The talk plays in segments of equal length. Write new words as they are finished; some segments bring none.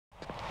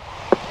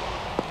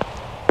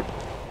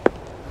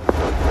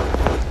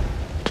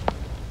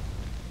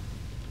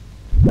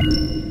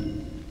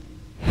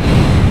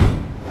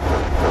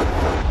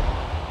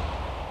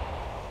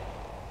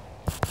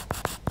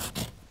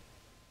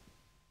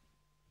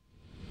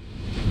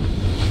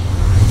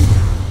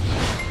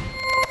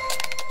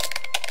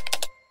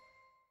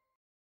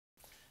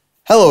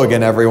Hello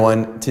again,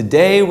 everyone.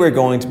 Today we're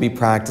going to be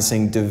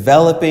practicing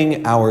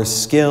developing our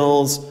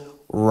skills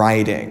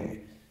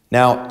writing.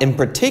 Now, in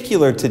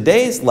particular,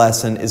 today's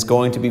lesson is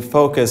going to be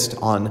focused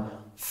on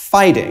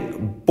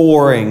fighting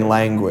boring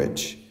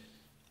language.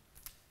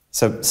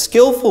 So,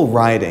 skillful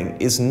writing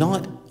is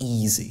not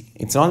easy.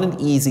 It's not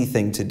an easy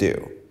thing to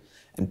do.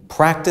 And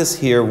practice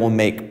here will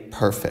make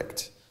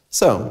perfect.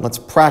 So, let's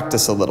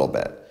practice a little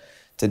bit.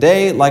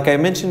 Today, like I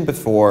mentioned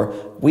before,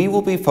 we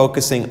will be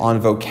focusing on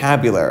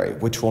vocabulary,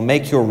 which will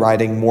make your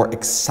writing more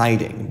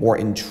exciting, more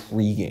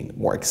intriguing,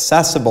 more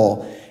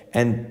accessible,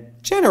 and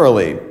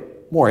generally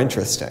more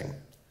interesting.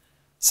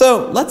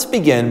 So let's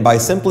begin by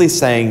simply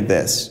saying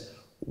this: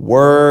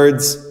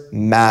 words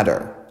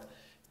matter.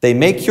 They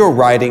make your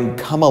writing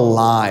come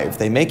alive.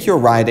 They make your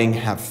writing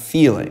have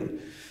feeling.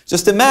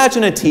 Just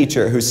imagine a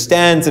teacher who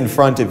stands in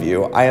front of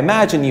you. I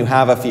imagine you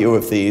have a few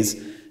of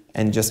these,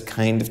 and just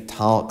kind of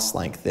talks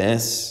like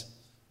this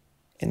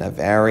in a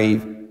very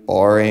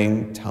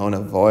boring tone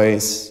of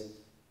voice,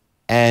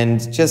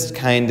 and just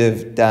kind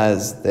of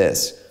does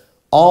this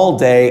all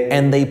day,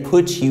 and they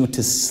put you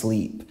to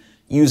sleep.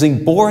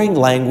 Using boring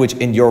language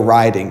in your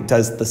writing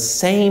does the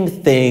same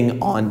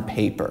thing on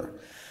paper.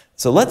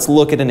 So let's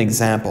look at an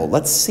example.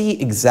 Let's see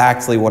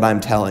exactly what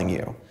I'm telling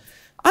you.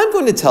 I'm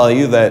going to tell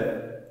you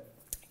that,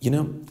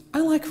 I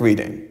like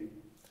reading.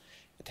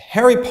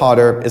 Harry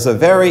Potter is a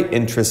very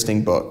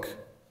interesting book.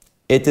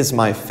 It is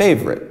my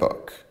favorite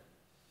book.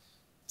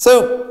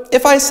 So,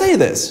 if I say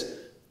this,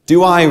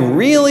 do I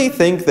really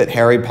think that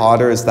Harry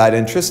Potter is that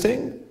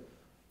interesting?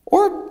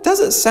 Or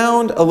does it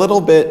sound a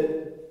little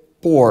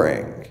bit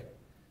boring?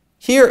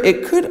 Here,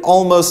 it could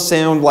almost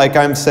sound like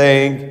I'm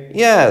saying,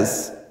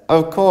 yes,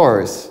 of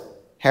course,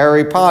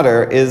 Harry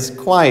Potter is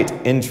quite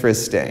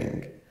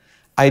interesting.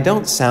 I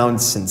don't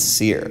sound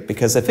sincere,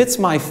 because if it's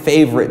my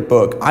favorite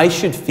book, I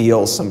should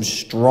feel some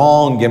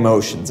strong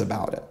emotions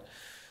about it.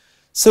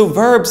 So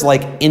verbs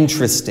like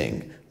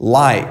interesting,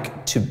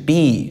 like, to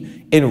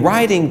be, in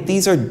writing,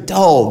 these are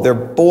dull, they're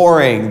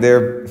boring,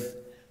 they're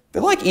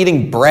like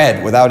eating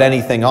bread without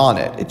anything on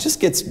it. It just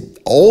gets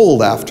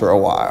old after a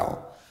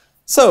while.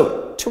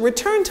 So, to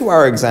return to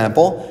our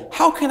example,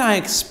 how can I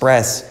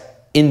express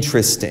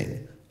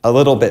interesting a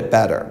little bit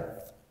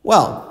better?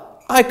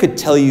 Well, I could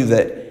tell you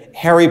that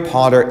Harry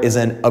Potter is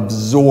an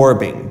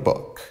absorbing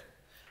book.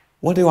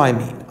 What do I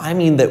mean? I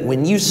mean that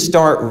when you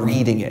start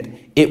reading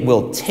it, it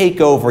will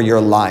take over your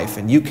life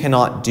and you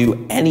cannot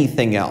do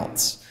anything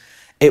else.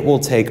 It will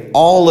take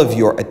all of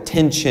your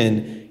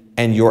attention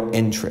and your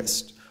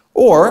interest.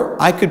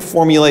 Or I could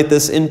formulate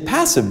this in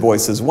passive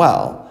voice as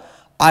well.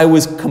 I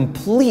was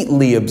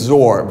completely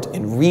absorbed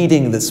in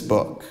reading this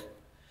book.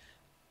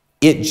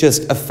 It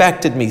just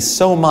affected me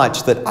so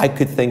much that I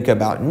could think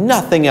about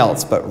nothing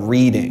else but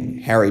reading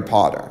Harry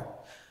Potter.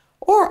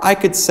 Or I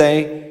could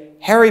say,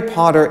 Harry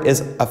Potter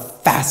is a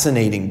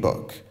fascinating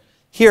book.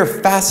 Here,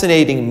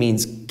 fascinating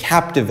means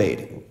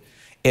captivating.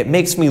 It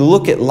makes me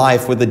look at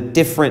life with a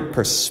different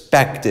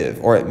perspective,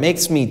 or it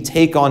makes me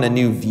take on a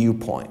new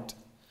viewpoint.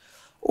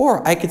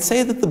 Or I could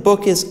say that the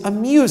book is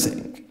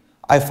amusing.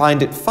 I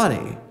find it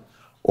funny.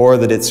 Or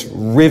that it's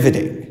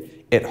riveting.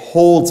 It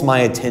holds my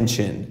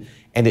attention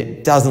and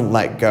it doesn't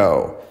let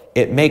go.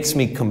 It makes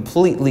me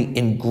completely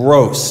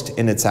engrossed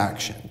in its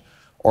action.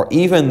 Or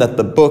even that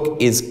the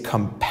book is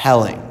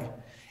compelling.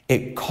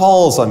 It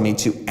calls on me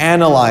to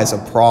analyze a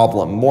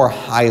problem more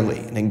highly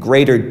and in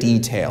greater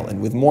detail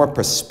and with more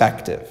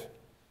perspective.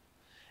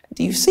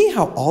 Do you see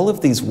how all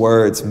of these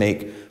words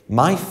make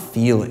my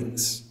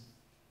feelings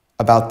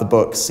about the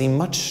book seem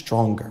much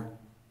stronger?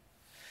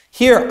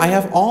 Here, I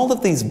have all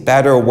of these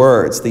better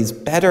words, these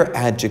better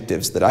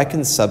adjectives that I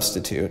can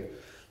substitute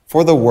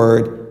for the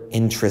word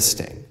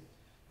interesting.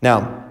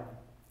 Now,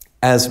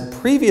 as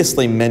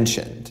previously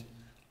mentioned,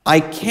 I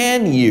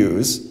can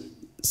use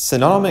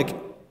synonymic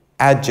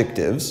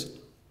adjectives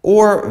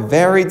or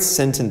varied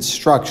sentence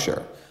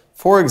structure.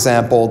 For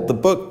example, the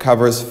book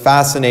covers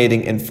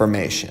fascinating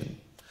information.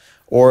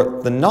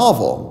 Or the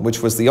novel,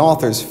 which was the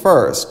author's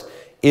first,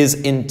 is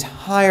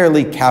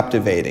entirely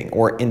captivating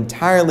or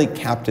entirely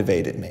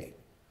captivated me.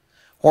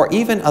 Or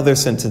even other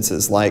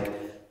sentences like,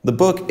 the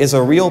book is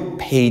a real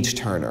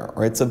page-turner,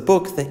 or it's a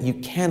book that you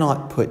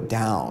cannot put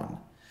down.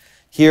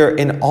 Here,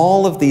 in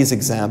all of these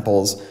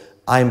examples,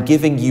 I'm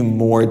giving you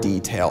more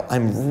detail.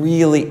 I'm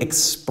really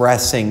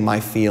expressing my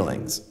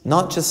feelings,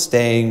 not just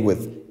staying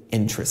with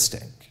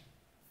interesting.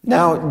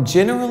 Now,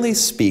 generally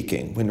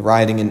speaking, when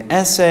writing an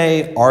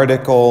essay,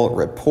 article,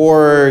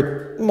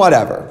 report,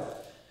 whatever,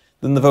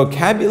 then the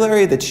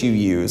vocabulary that you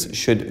use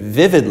should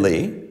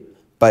vividly,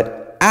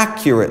 but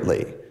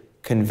accurately,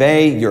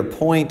 convey your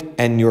point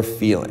and your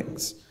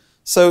feelings.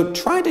 So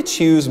try to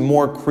choose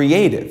more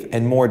creative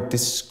and more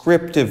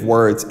descriptive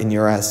words in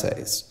your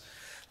essays.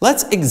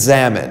 Let's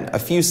examine a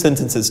few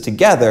sentences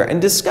together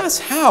and discuss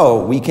how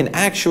we can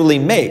actually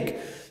make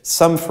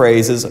some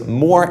phrases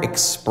more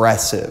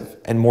expressive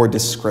and more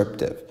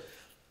descriptive.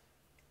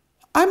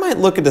 I might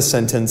look at a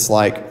sentence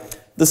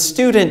like, the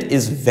student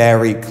is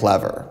very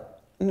clever.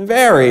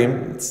 Very,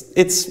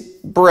 it's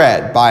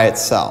bread by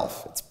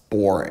itself. It's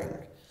boring.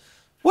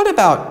 What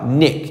about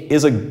Nick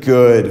is a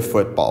good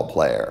football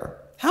player?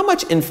 How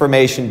much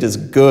information does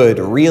good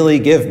really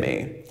give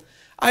me?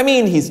 I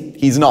mean,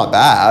 he's not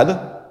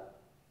bad.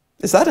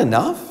 Is that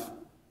enough?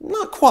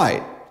 Not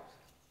quite.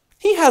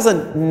 He has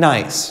a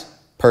nice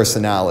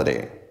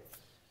personality.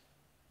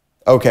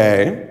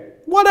 Okay,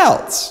 what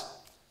else?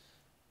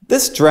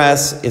 This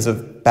dress is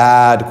of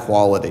bad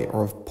quality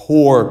or of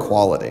poor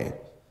quality.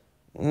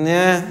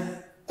 Nah.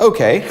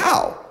 Okay,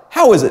 how?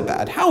 How is it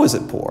bad? How is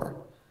it poor?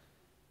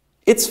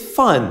 It's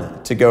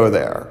fun to go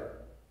there.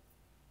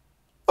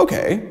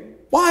 Okay,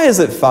 why is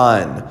it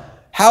fun?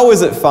 How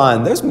is it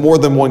fun? There's more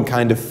than one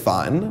kind of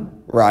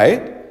fun,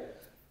 right?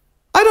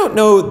 I don't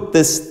know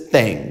this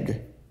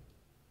thing.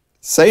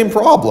 Same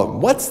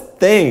problem. What's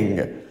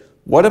thing?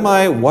 What am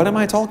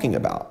I talking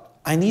about?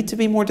 I need to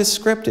be more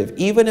descriptive.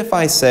 Even if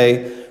I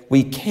say,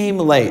 we came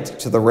late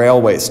to the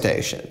railway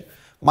station,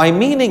 my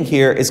meaning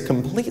here is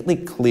completely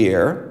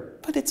clear,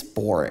 but it's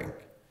boring.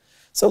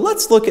 So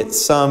let's look at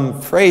some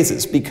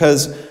phrases,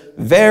 because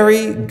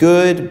very,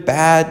 good,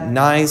 bad,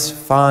 nice,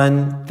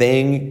 fun,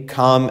 thing,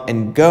 come,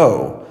 and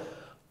go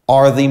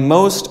are the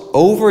most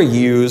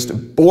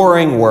overused,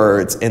 boring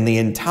words in the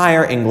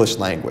entire English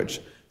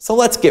language. So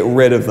let's get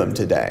rid of them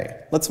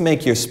today. Let's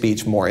make your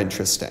speech more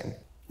interesting.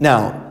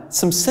 Now,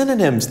 some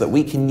synonyms that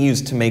we can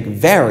use to make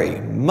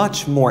very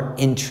much more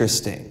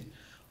interesting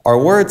are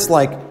words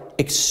like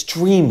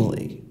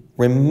extremely,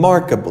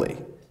 remarkably,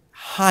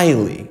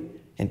 highly,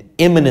 and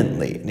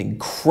eminently, and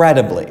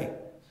incredibly.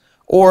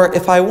 Or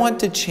if I want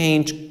to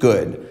change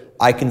good,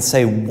 I can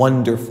say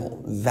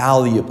wonderful,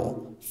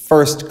 valuable,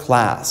 first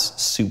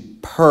class,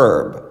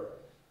 superb.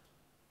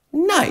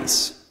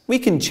 Nice. We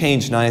can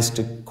change nice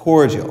to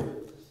cordial,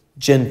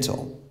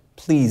 gentle,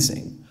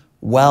 pleasing,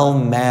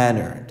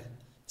 well-mannered,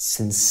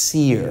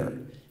 sincere,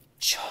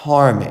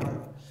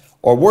 charming.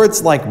 Or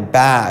words like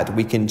bad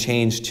we can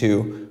change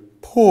to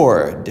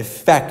poor,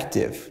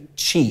 defective,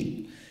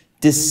 cheap,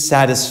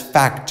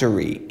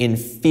 dissatisfactory,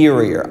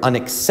 inferior,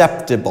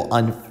 unacceptable,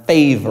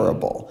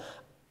 unfavorable.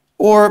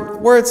 Or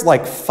words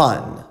like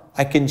fun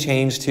I can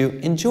change to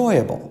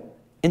enjoyable,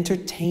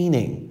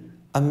 entertaining,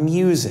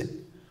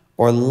 amusing,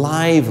 or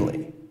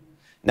lively.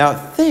 Now,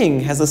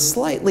 thing has a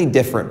slightly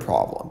different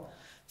problem.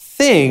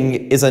 Thing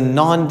is a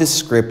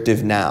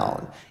non-descriptive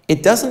noun.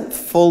 It doesn't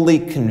fully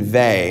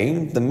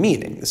convey the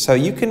meaning, so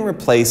you can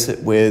replace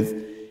it with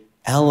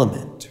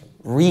element,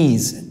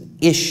 reason,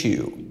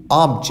 issue,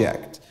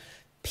 object,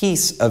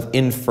 piece of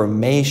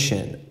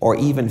information, or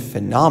even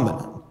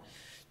phenomenon.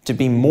 To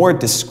be more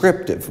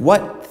descriptive,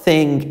 what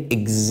thing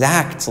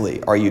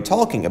exactly are you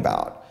talking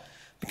about?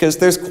 Because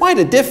there's quite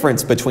a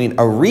difference between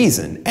a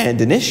reason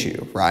and an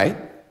issue, right?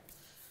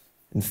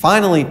 And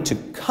finally, to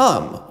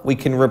come, we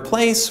can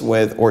replace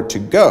with, or to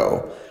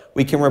go,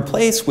 we can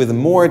replace with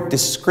more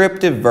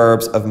descriptive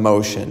verbs of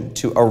motion: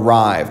 to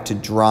arrive, to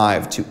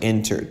drive, to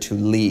enter, to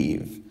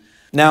leave.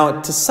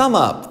 Now, to sum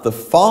up, the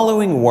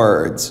following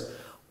words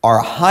are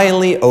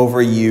highly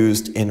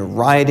overused in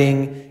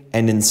writing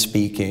and in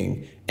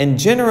speaking, and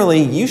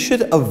generally you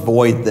should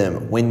avoid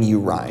them when you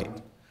write.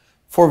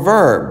 For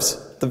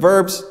verbs, the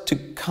verbs to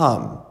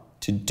come,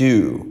 to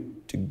do,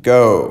 to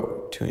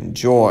go, to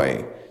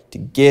enjoy, to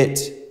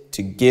get,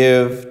 to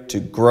give, to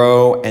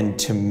grow, and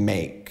to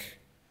make.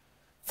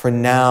 For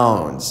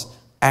nouns,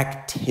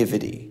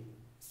 activity,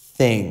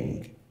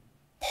 thing,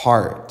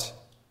 part,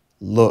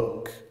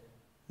 look,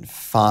 and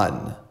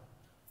fun.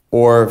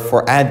 Or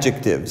for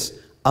adjectives,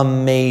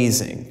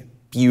 amazing,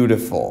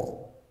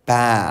 beautiful,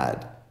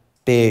 bad,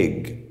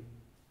 big,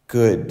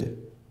 good,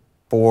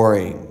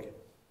 boring,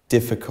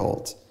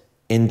 difficult,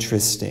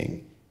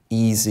 interesting,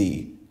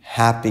 easy,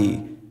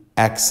 happy,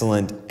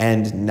 excellent,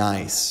 and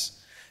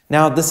nice.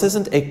 Now, this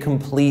isn't a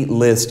complete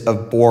list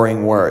of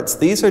boring words.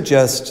 These are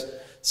just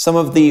some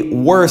of the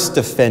worst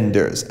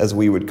offenders, as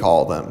we would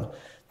call them.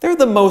 They're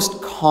the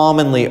most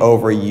commonly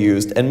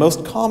overused and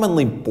most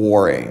commonly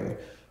boring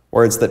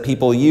words that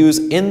people use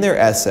in their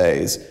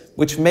essays,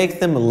 which make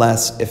them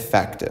less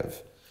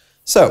effective.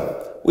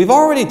 So, we've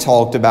already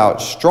talked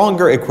about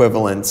stronger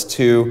equivalents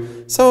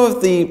to some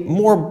of the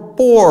more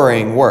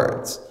boring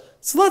words.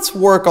 So let's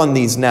work on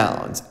these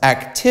nouns: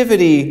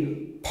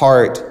 activity,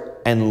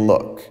 part, and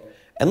look.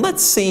 And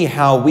let's see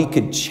how we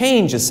could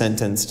change a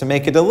sentence to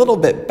make it a little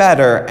bit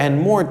better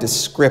and more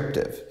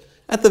descriptive.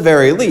 At the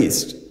very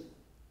least,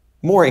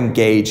 more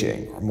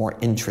engaging or more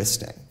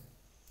interesting.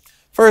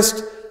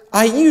 First,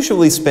 I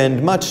usually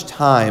spend much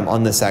time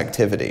on this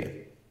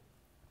activity.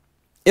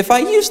 If I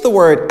use the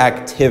word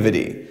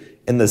activity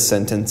in this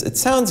sentence, it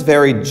sounds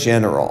very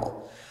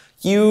general.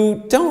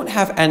 You don't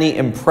have any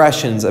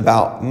impressions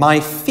about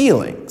my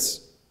feelings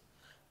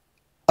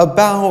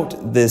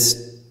about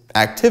this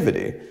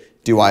activity.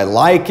 Do I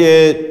like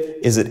it?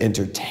 Is it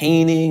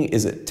entertaining?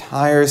 Is it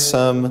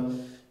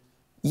tiresome?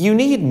 You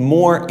need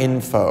more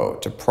info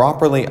to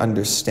properly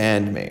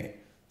understand me.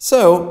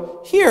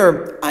 So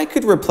here, I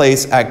could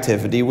replace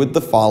activity with the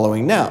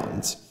following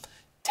nouns: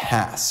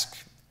 task,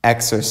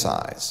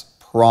 exercise,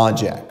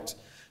 project,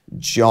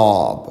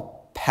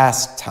 job,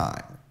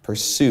 pastime,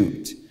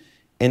 pursuit,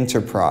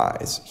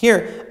 enterprise.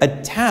 Here, a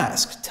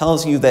task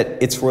tells you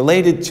that it's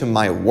related to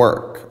my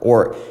work,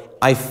 or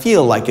I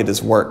feel like it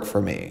is work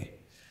for me.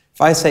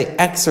 If I say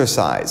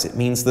exercise, it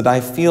means that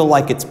I feel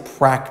like it's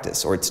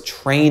practice or it's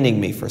training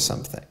me for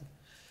something.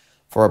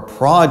 For a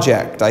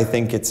project, I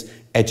think it's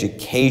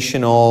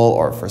educational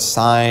or for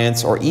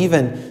science or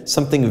even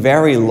something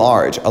very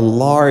large, a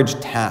large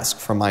task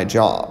for my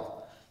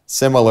job.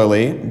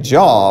 Similarly,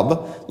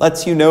 job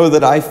lets you know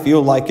that I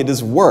feel like it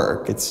is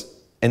work, it's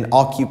an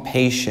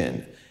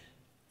occupation.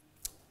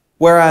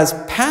 Whereas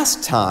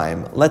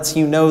pastime lets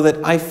you know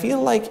that I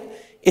feel like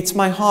it's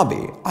my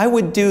hobby. I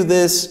would do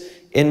this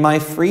in my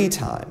free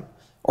time.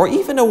 Or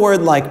even a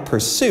word like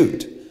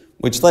pursuit,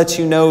 which lets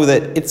you know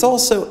that it's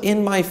also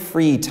in my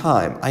free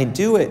time. I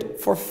do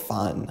it for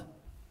fun.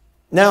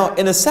 Now,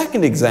 in a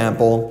second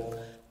example,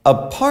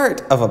 a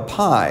part of a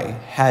pie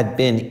had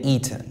been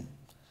eaten.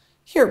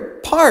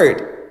 Here,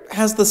 part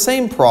has the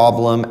same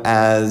problem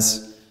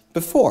as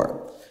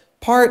before.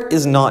 Part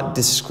is not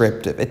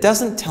descriptive. It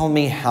doesn't tell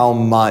me how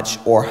much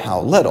or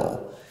how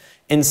little.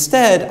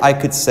 Instead, I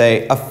could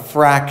say a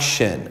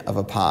fraction of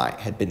a pie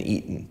had been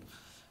eaten.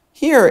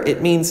 Here,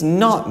 it means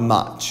not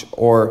much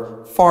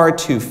or far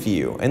too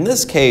few. In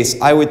this case,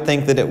 I would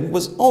think that it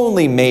was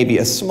only maybe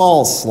a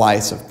small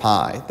slice of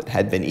pie that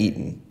had been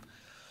eaten,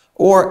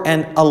 or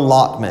an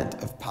allotment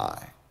of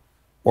pie,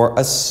 or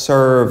a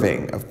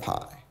serving of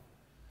pie,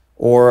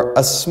 or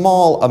a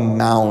small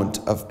amount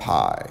of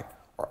pie,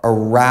 or a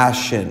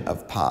ration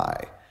of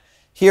pie.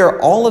 Here,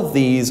 all of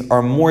these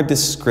are more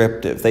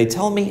descriptive. They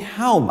tell me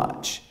how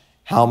much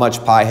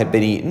pie had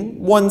been eaten,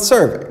 one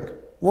serving,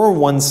 or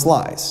one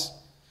slice.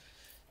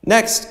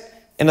 Next,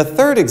 in a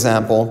third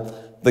example,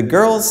 the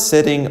girl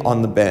sitting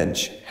on the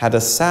bench had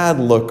a sad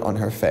look on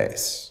her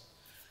face.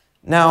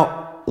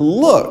 Now,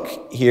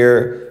 look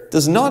here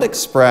does not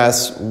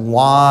express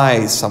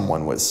why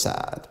someone was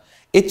sad.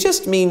 It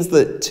just means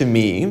that, to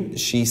me,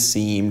 she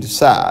seemed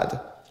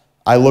sad.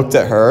 I looked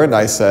at her and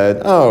I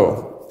said,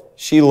 oh,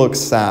 she looks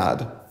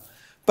sad.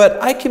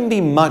 But I can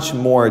be much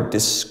more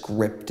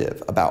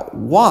descriptive about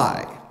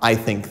why I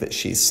think that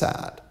she's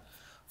sad.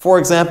 For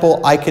example,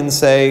 I can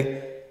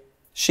say,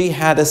 she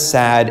had a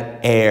sad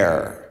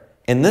air.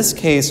 In this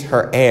case,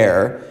 her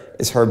air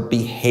is her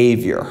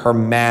behavior, her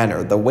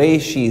manner, the way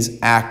she's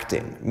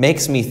acting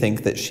makes me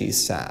think that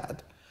she's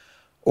sad.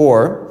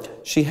 Or,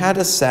 she had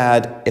a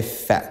sad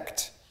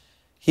effect.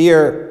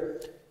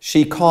 Here,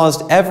 she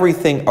caused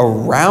everything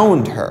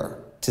around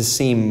her to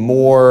seem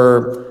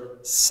more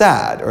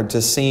sad or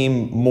to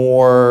seem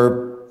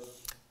more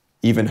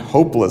even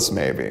hopeless,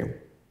 maybe.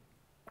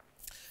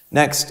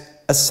 Next,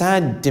 a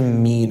sad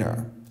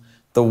demeanor.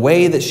 The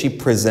way that she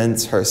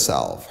presents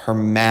herself, her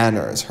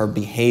manners, her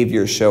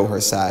behavior show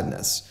her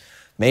sadness.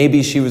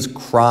 Maybe she was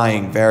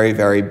crying very,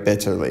 very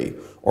bitterly,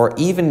 or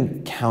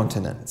even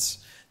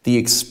countenance. The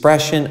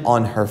expression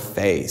on her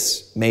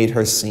face made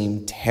her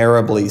seem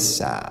terribly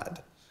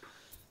sad.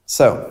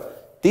 So,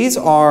 these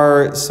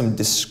are some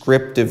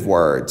descriptive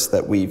words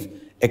that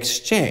we've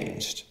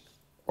exchanged,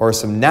 or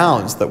some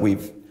nouns that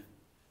we've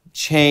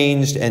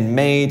changed and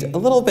made a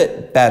little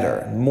bit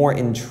better, more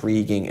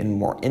intriguing and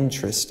more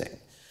interesting.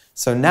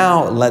 So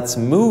now let's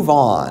move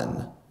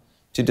on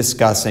to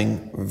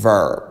discussing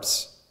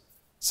verbs.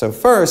 So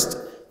first,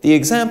 the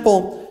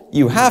example,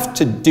 you have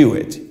to do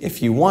it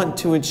if you want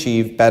to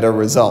achieve better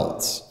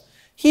results.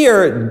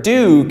 Here,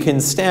 do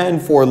can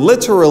stand for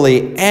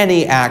literally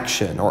any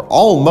action or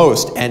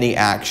almost any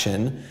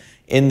action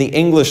in the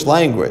English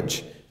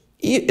language,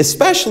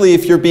 especially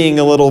if you're being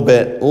a little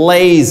bit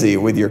lazy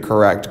with your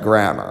correct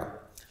grammar.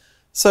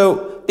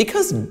 So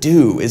because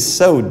do is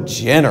so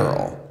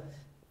general,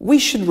 we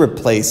should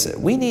replace it.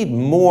 We need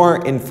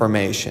more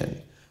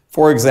information.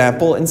 For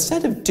example,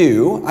 instead of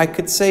do, I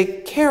could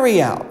say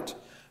carry out,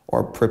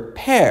 or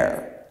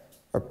prepare,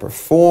 or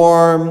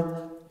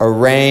perform,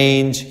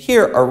 arrange.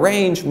 Here,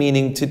 arrange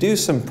meaning to do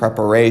some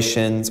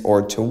preparations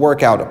or to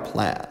work out a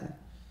plan,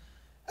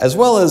 as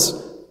well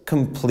as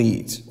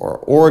complete, or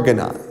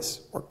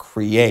organize, or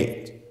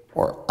create,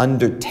 or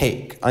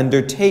undertake.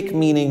 Undertake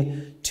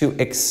meaning to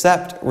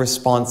accept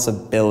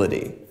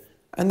responsibility.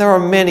 And there are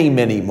many,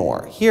 many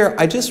more. Here,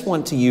 I just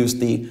want to use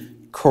the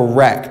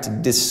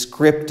correct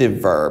descriptive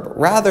verb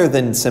rather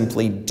than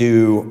simply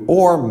do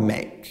or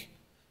make.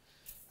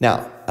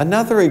 Now,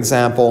 another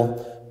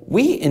example,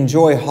 we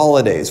enjoy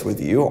holidays with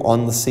you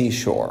on the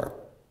seashore.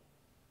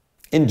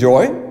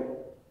 Enjoy?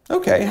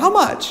 Okay, how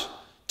much?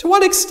 To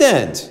what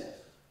extent?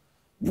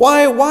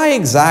 Why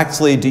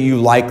exactly do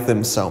you like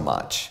them so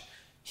much?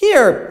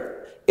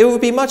 Here, it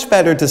would be much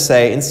better to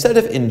say, instead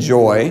of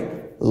enjoy,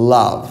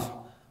 love.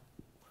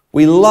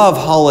 We love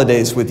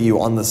holidays with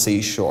you on the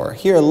seashore.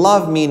 Here,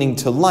 love meaning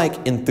to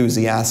like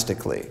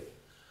enthusiastically.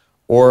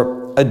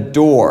 Or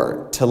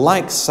adore, to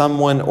like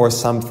someone or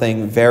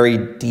something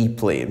very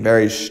deeply and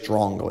very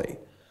strongly.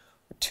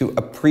 To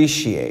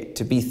appreciate,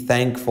 to be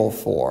thankful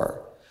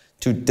for.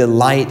 To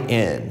delight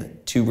in,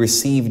 to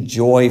receive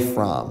joy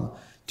from.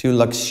 To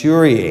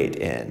luxuriate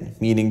in,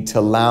 meaning to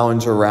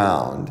lounge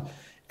around.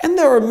 And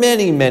there are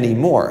many, many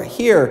more.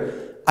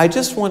 Here, I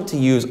just want to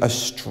use a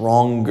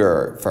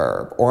stronger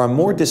verb or a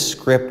more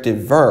descriptive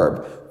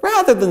verb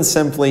rather than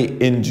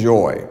simply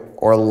enjoy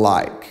or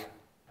like.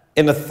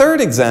 In a third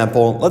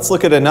example, let's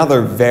look at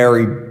another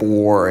very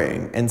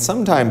boring and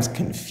sometimes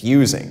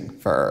confusing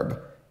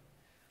verb.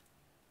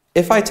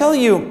 If I tell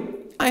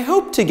you, I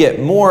hope to get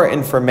more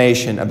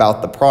information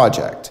about the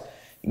project,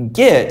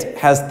 get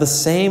has the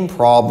same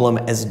problem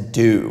as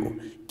do.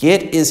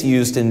 Get is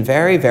used in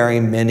very, very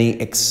many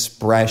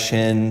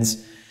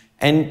expressions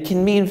and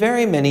can mean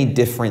very many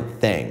different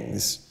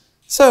things.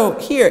 So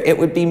here it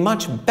would be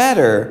much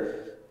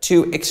better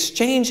to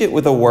exchange it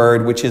with a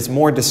word which is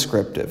more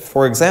descriptive.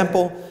 For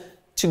example,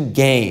 to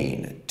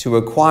gain, to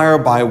acquire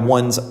by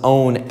one's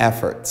own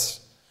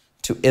efforts,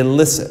 to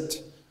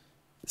elicit.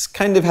 This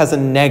kind of has a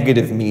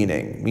negative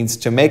meaning, means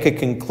to make a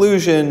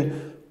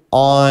conclusion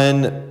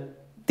on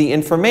the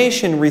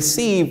information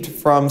received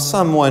from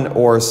someone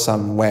or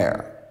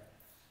somewhere.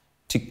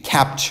 To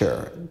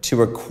capture,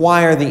 to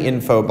acquire the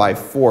info by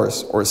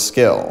force or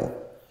skill,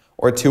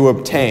 or to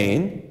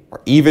obtain,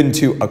 or even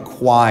to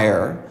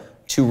acquire,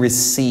 to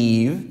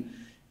receive.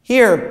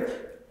 Here,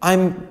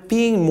 I'm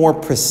being more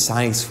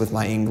precise with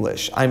my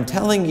English. I'm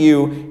telling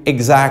you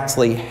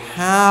exactly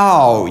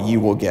how you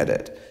will get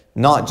it,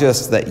 not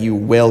just that you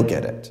will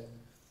get it.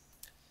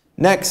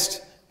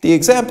 Next, the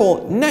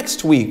example,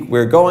 next week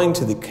we're going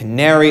to the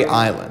Canary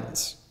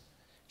Islands.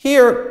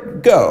 Here,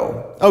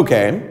 go.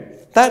 Okay.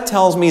 That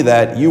tells me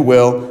that you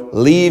will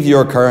leave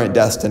your current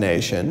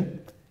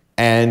destination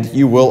and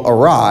you will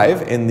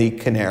arrive in the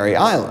Canary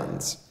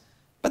Islands.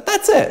 But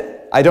that's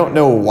it. I don't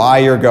know why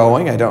you're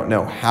going. I don't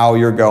know how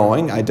you're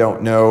going. I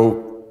don't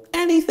know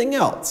anything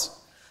else.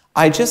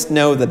 I just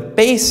know the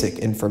basic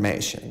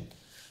information.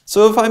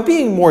 So if I'm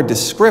being more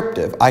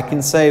descriptive, I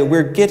can say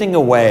we're getting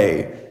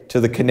away to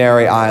the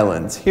Canary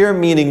Islands, here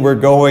meaning we're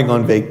going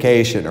on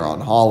vacation or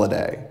on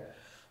holiday.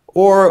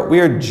 Or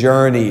we're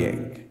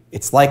journeying.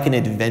 It's like an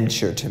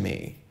adventure to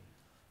me.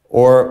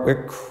 Or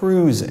we're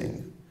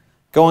cruising,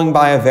 going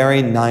by a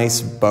very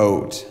nice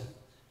boat,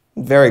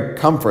 very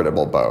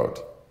comfortable boat.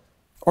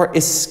 Or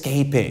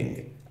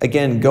escaping,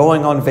 again,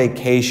 going on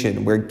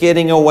vacation. We're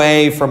getting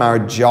away from our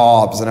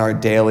jobs and our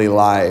daily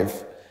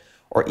life.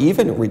 Or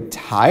even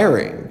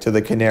retiring to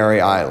the Canary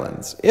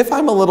Islands, if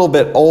I'm a little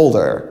bit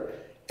older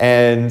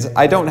and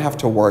I don't have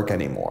to work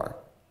anymore.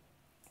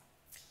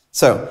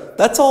 So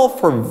that's all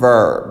for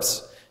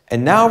verbs.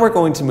 And now we're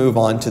going to move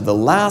on to the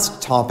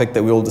last topic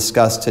that we will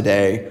discuss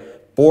today,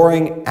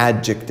 boring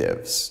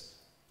adjectives.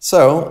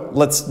 So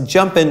let's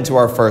jump into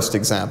our first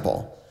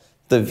example.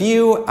 The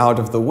view out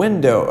of the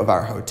window of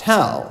our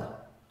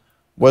hotel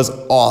was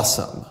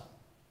awesome.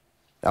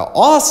 Now,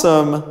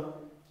 awesome,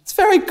 it's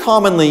very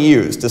commonly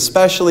used,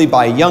 especially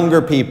by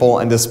younger people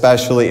and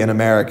especially in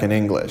American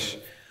English.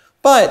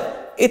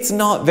 But it's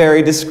not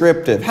very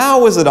descriptive.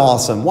 How was it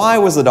awesome? Why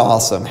was it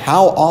awesome?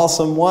 How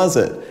awesome was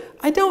it?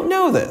 I don't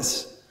know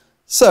this.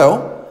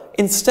 So,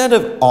 instead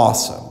of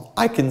awesome,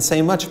 I can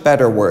say much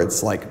better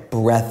words like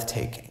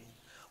breathtaking,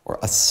 or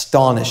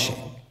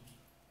astonishing,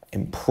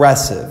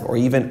 impressive, or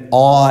even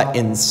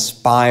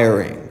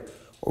awe-inspiring,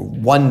 or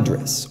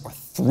wondrous, or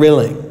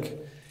thrilling.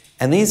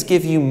 And these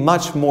give you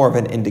much more of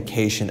an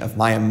indication of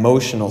my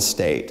emotional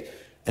state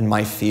and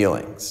my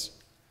feelings.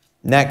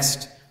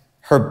 Next,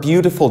 her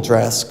beautiful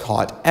dress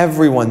caught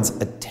everyone's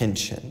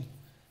attention.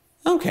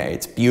 Okay,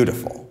 it's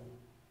beautiful.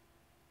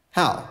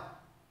 How?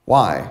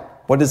 Why?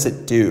 What does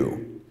it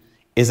do?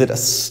 Is it a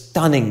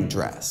stunning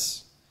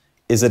dress?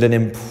 Is it an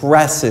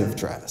impressive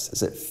dress?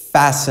 Is it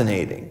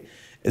fascinating?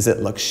 Is it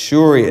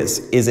luxurious?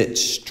 Is it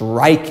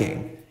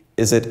striking?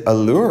 Is it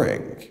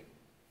alluring?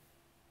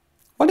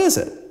 What is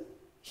it?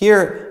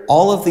 Here,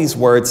 all of these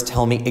words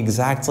tell me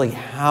exactly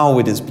how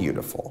it is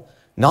beautiful,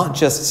 not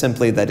just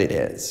simply that it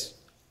is.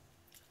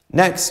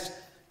 Next,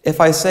 if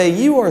I say,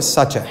 you are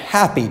such a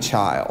happy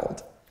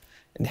child,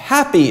 and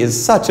happy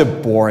is such a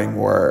boring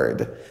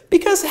word,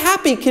 because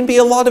happy can be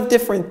a lot of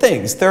different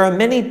things. There are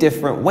many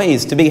different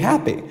ways to be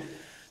happy.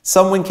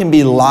 Someone can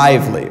be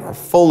lively or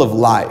full of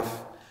life,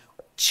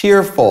 or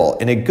cheerful,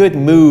 in a good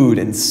mood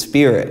and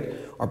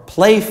spirit, or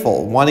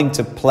playful, wanting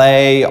to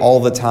play all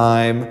the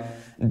time,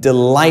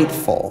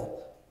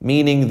 delightful,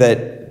 meaning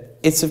that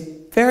it's a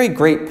very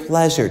great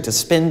pleasure to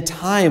spend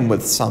time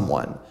with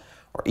someone,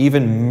 or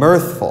even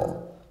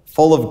mirthful,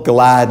 full of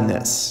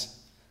gladness.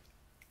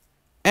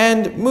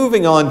 And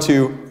moving on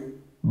to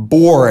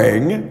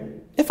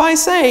boring, if I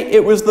say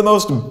it was the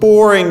most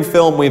boring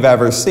film we've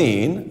ever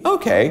seen,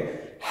 okay,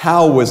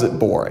 how was it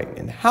boring?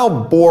 And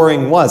how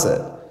boring was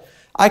it?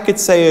 I could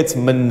say it's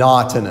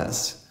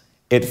monotonous.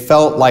 It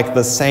felt like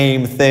the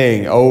same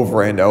thing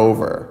over and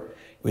over.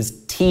 It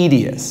was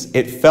tedious.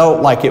 It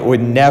felt like it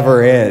would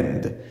never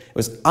end. It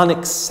was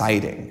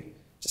unexciting.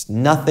 Just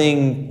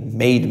nothing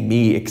made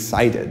me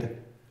excited.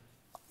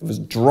 It was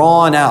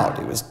drawn out.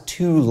 It was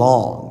too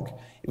long.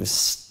 It was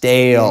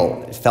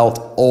stale. It felt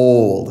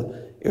old.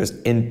 It was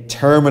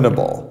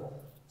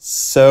interminable.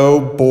 So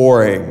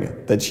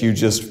boring that you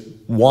just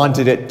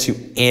wanted it to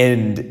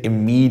end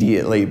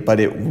immediately, but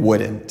it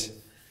wouldn't.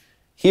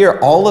 Here,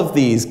 all of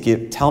these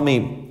tell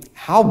me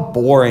how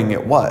boring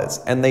it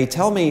was, and they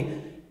tell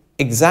me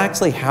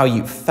exactly how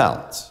you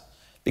felt.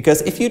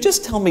 Because if you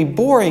just tell me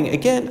boring,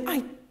 again,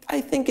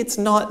 I think it's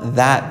not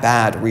that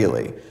bad,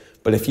 really.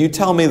 But if you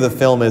tell me the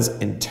film is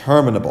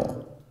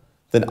interminable,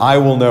 then I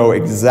will know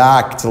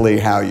exactly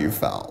how you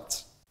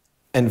felt.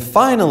 And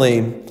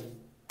finally,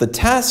 the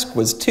task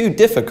was too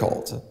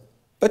difficult,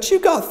 but you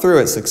got through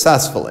it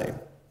successfully.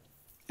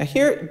 Now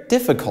here,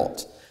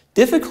 difficult.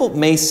 Difficult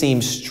may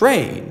seem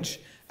strange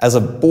as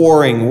a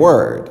boring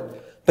word,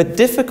 but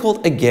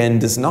difficult again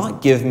does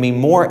not give me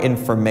more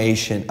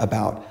information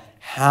about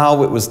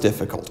how it was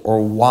difficult or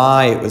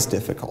why it was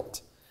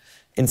difficult.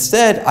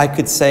 Instead, I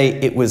could say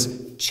it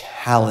was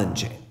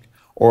challenging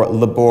or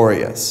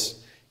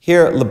laborious.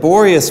 Here,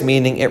 laborious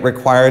meaning it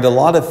required a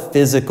lot of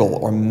physical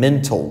or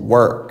mental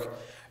work.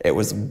 It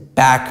was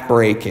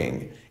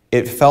back-breaking.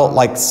 It felt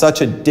like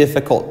such a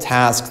difficult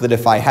task that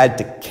if I had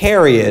to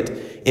carry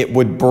it, it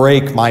would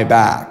break my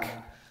back.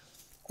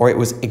 Or it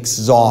was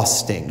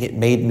exhausting. It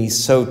made me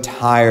so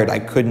tired I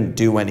couldn't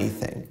do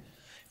anything.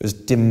 It was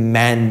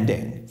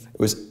demanding. It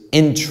was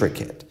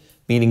intricate,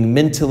 meaning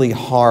mentally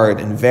hard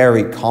and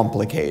very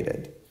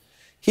complicated.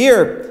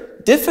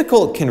 Here,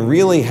 difficult can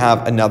really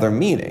have another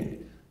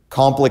meaning.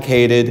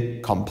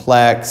 Complicated,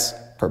 complex,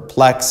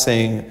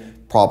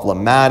 perplexing,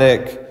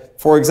 problematic.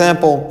 For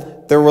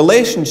example, the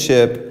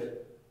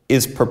relationship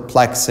is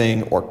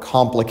perplexing or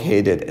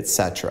complicated,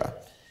 etc.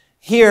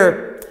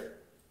 Here,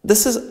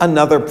 this is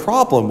another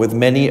problem with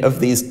many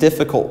of these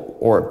difficult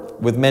or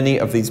with many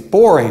of these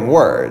boring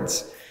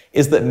words,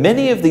 is that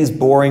many of these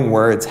boring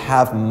words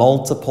have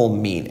multiple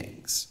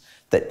meanings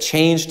that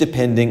change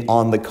depending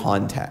on the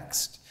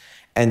context.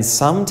 And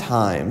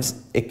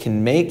sometimes it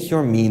can make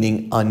your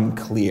meaning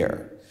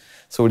unclear.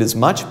 So it is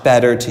much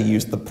better to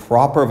use the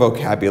proper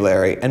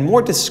vocabulary and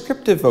more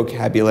descriptive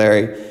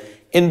vocabulary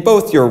in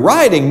both your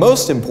writing,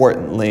 most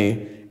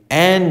importantly,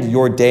 and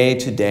your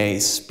day-to-day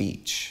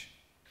speech.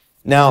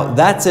 Now,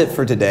 that's it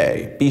for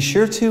today. Be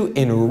sure to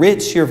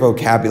enrich your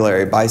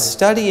vocabulary by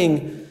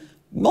studying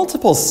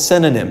multiple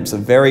synonyms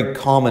of very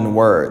common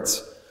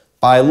words,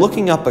 by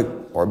looking up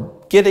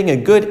or getting a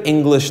good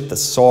English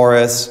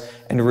thesaurus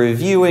and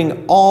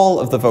reviewing all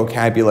of the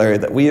vocabulary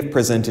that we have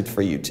presented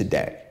for you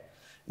today.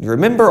 And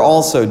remember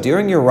also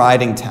during your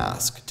writing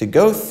task to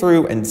go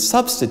through and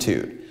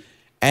substitute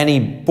any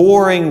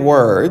boring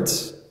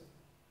words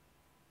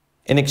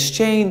in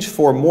exchange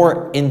for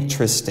more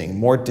interesting,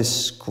 more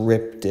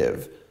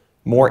descriptive,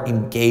 more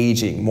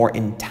engaging, more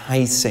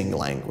enticing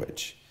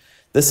language.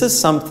 This is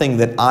something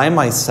that I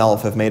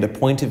myself have made a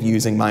point of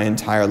using my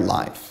entire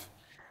life.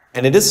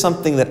 And it is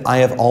something that I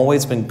have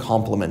always been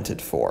complimented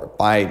for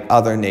by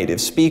other native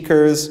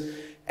speakers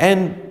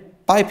and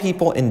by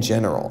people in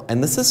general.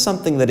 And this is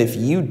something that if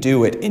you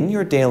do it in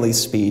your daily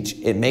speech,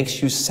 it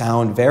makes you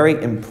sound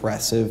very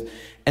impressive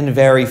and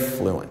very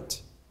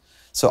fluent.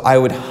 So I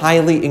would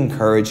highly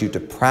encourage you to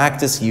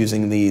practice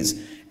using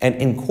these and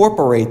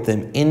incorporate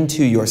them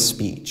into your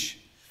speech.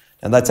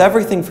 And that's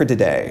everything for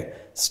today.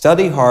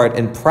 Study hard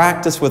and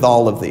practice with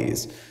all of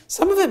these.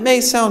 Some of it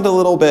may sound a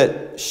little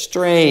bit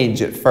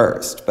strange at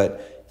first,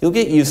 but you'll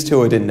get used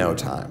to it in no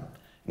time.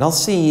 And I'll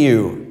see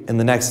you in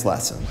the next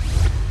lesson.